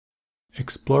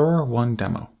Explorer One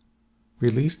Demo,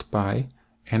 released by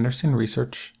Anderson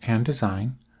Research and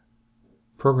Design,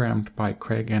 programmed by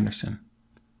Craig Anderson.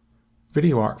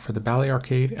 Video art for the Bally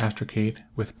Arcade Astrocade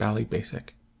with Bally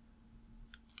BASIC.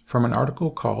 From an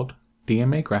article called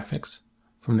DMA Graphics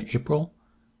from the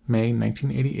April-May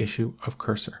 1980 issue of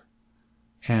Cursor,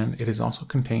 and it is also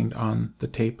contained on the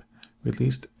tape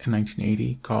released in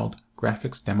 1980 called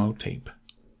Graphics Demo Tape.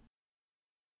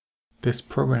 This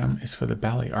program is for the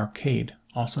Bally Arcade,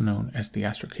 also known as the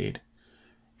Astrocade.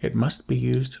 It must be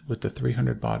used with the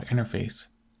 300 baud interface.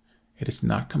 It is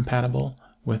not compatible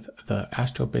with the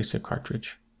AstroBASIC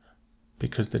cartridge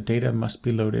because the data must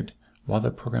be loaded while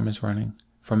the program is running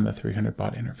from the 300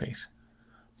 baud interface.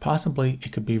 Possibly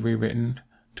it could be rewritten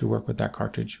to work with that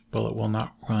cartridge, but it will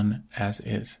not run as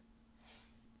is.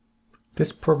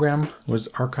 This program was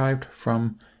archived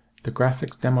from the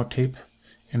graphics demo tape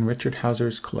in Richard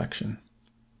Hauser's collection.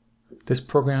 This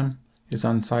program is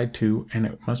on side 2 and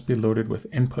it must be loaded with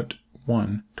input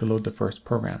 1 to load the first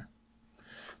program.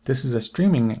 This is a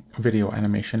streaming video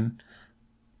animation.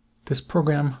 This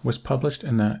program was published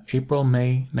in the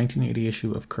April-May 1980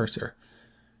 issue of Cursor.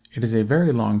 It is a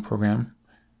very long program,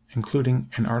 including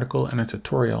an article and a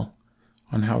tutorial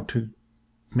on how to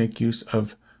make use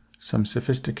of some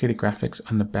sophisticated graphics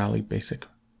on the Bally BASIC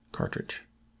cartridge.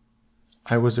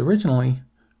 I was originally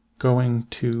going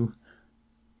to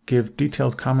give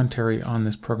detailed commentary on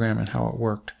this program and how it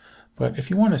worked, but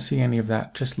if you want to see any of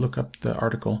that, just look up the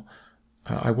article.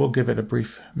 I will give it a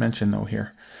brief mention though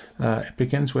here. It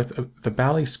begins with the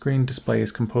Bally screen display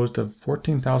is composed of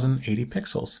 14,080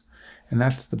 pixels, and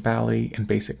that's the Bally in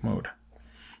basic mode.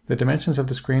 The dimensions of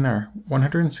the screen are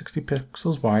 160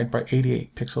 pixels wide by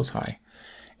 88 pixels high.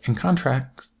 In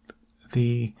contrast,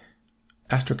 the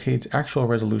Astrocade's actual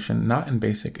resolution, not in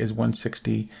basic, is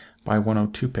 160 by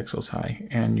 102 pixels high,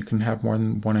 and you can have more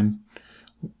than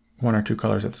one or two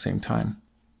colors at the same time.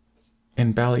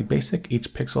 In Bally BASIC,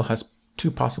 each pixel has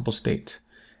two possible states.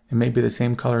 It may be the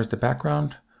same color as the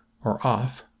background or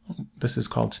off. This is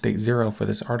called state 0 for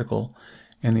this article,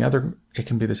 and the other, it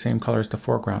can be the same color as the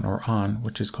foreground or on,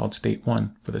 which is called state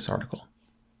 1 for this article.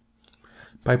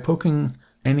 By poking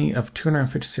any of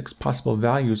 256 possible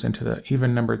values into the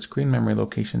even-numbered screen memory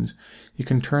locations, you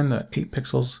can turn the 8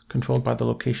 pixels controlled by the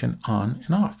location on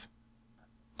and off.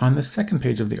 On the second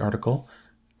page of the article,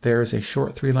 there is a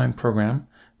short 3-line program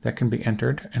that can be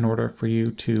entered in order for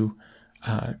you to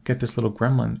get this little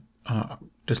gremlin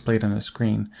displayed on the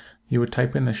screen. You would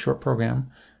type in the short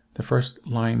program, the first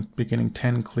line beginning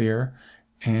 10 clear,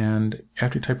 and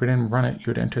after you type it in, run it, you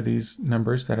would enter these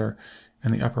numbers that are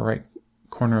in the upper right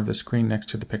corner of the screen next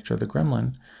to the picture of the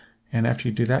gremlin, and after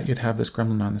you do that, you'd have this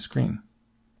gremlin on the screen.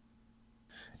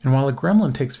 And while a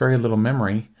gremlin takes very little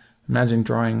memory, imagine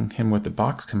drawing him with the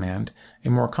box command, a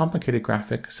more complicated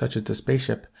graphic such as the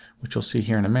spaceship, which you'll see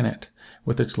here in a minute,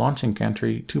 with its launching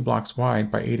gantry 2 blocks wide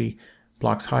by 80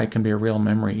 blocks high, can be a real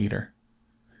memory eater.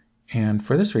 And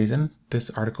for this reason, this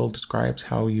article describes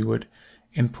how you would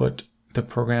input the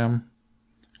program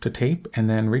to tape and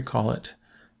then recall it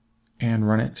and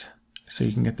run it so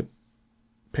you can get the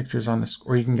pictures on this,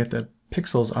 or you can get the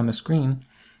pixels on the screen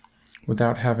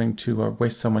without having to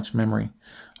waste so much memory.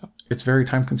 It's a very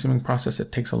time-consuming process.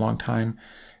 It takes a long time.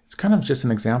 It's kind of just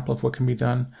an example of what can be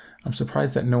done. I'm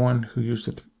surprised that no one who used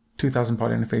a 2000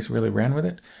 baud interface really ran with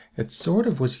it. It sort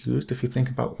of was used if you think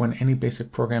about when any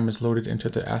basic program is loaded into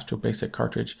the AstroBASIC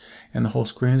cartridge and the whole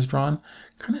screen is drawn.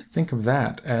 Kind of think of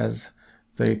that as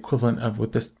the equivalent of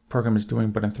what this program is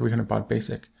doing, but in 300 baud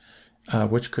basic.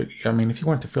 Which could, I mean, if you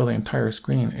wanted to fill the entire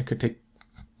screen, it could take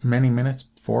many minutes,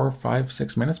 4, 5,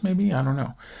 6 minutes maybe, I don't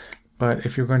know. But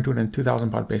if you're going to do it in 2000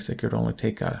 baud basic, it would only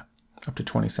take up to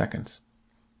 20 seconds.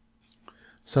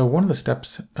 So one of the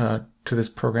steps to this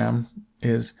program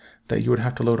is that you would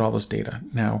have to load all this data.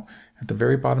 Now, at the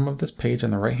very bottom of this page on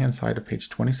the right-hand side of page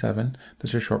 27,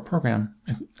 there's a short program,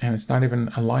 and it's not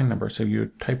even a line number. So you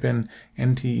would type in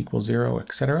nt equals 0,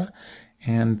 etc.,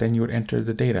 and then you would enter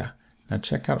the data. Now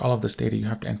check out all of this data you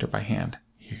have to enter by hand.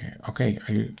 Okay,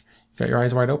 you got your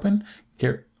eyes wide open?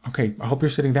 Okay, I hope you're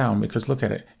sitting down because look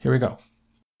at it. Here we go.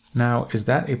 Now, is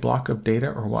that a block of data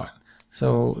or what?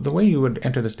 So the way you would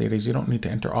enter this data is you don't need to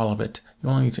enter all of it. You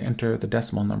only need to enter the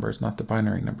decimal numbers, not the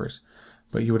binary numbers.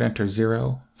 But you would enter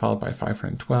 0, followed by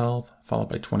 512, followed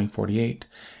by 2048,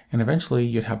 and eventually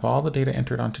you'd have all the data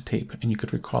entered onto tape and you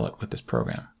could recall it with this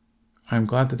program. I'm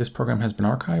glad that this program has been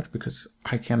archived because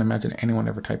I can't imagine anyone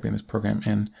ever typing this program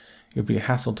in. It would be a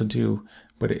hassle to do,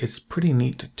 but it's pretty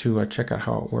neat to check out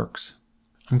how it works.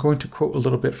 I'm going to quote a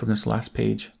little bit from this last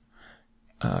page.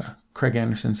 Craig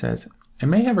Anderson says, It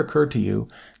may have occurred to you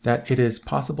that it is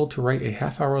possible to write a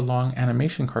half-hour-long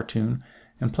animation cartoon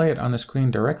and play it on the screen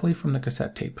directly from the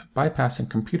cassette tape, bypassing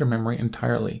computer memory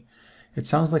entirely. It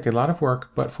sounds like a lot of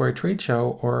work, but for a trade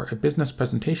show or a business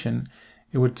presentation,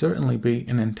 it would certainly be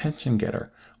an attention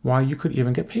getter, why you could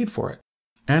even get paid for it.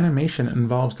 Animation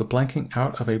involves the blanking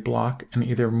out of a block and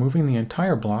either moving the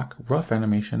entire block, rough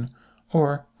animation,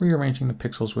 or rearranging the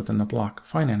pixels within the block,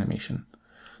 fine animation.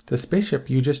 The spaceship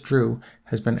you just drew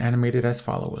has been animated as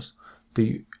follows.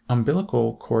 The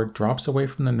umbilical cord drops away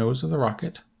from the nose of the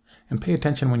rocket, and pay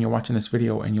attention when you're watching this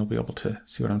video and you'll be able to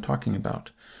see what I'm talking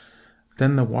about.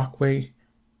 Then the walkway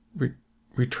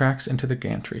retracts into the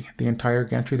gantry. The entire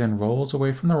gantry then rolls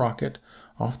away from the rocket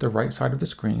off the right side of the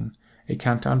screen. A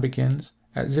countdown begins.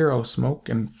 At 0, smoke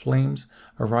and flames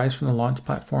arise from the launch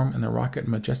platform and the rocket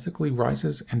majestically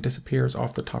rises and disappears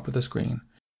off the top of the screen.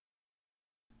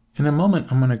 In a moment,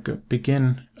 I'm going to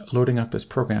begin loading up this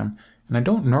program, and I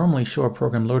don't normally show a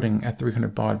program loading at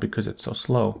 300 baud because it's so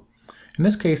slow. In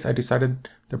this case, I decided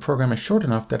the program is short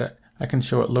enough that I can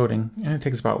show it loading, and it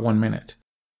takes about 1 minute.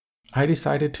 I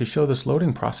decided to show this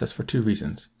loading process for 2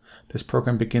 reasons. This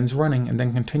program begins running and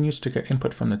then continues to get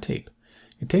input from the tape.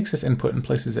 It takes this input and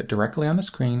places it directly on the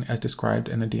screen as described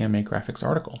in the DMA Graphics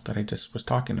article that I just was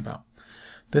talking about.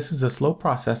 This is a slow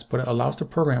process, but it allows the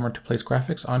programmer to place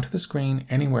graphics onto the screen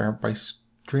anywhere by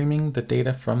streaming the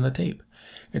data from the tape.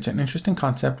 It's an interesting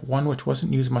concept, one which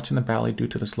wasn't used much in the Bally due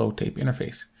to the slow tape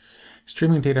interface.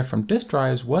 Streaming data from disk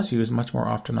drives was used much more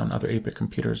often on other 8-bit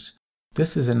computers.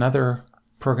 This is another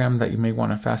program that you may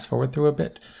want to fast forward through a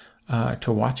bit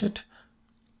to watch it,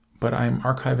 but I'm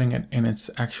archiving it in its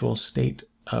actual state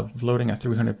of loading at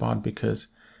 300 baud because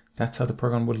that's how the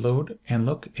program would load and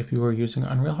look if you were using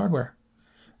Unreal hardware.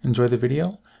 Enjoy the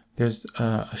video. There's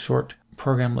a short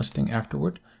program listing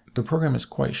afterward. The program is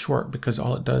quite short because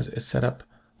all it does is set up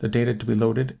the data to be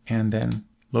loaded and then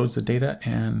loads the data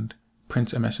and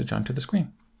prints a message onto the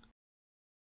screen.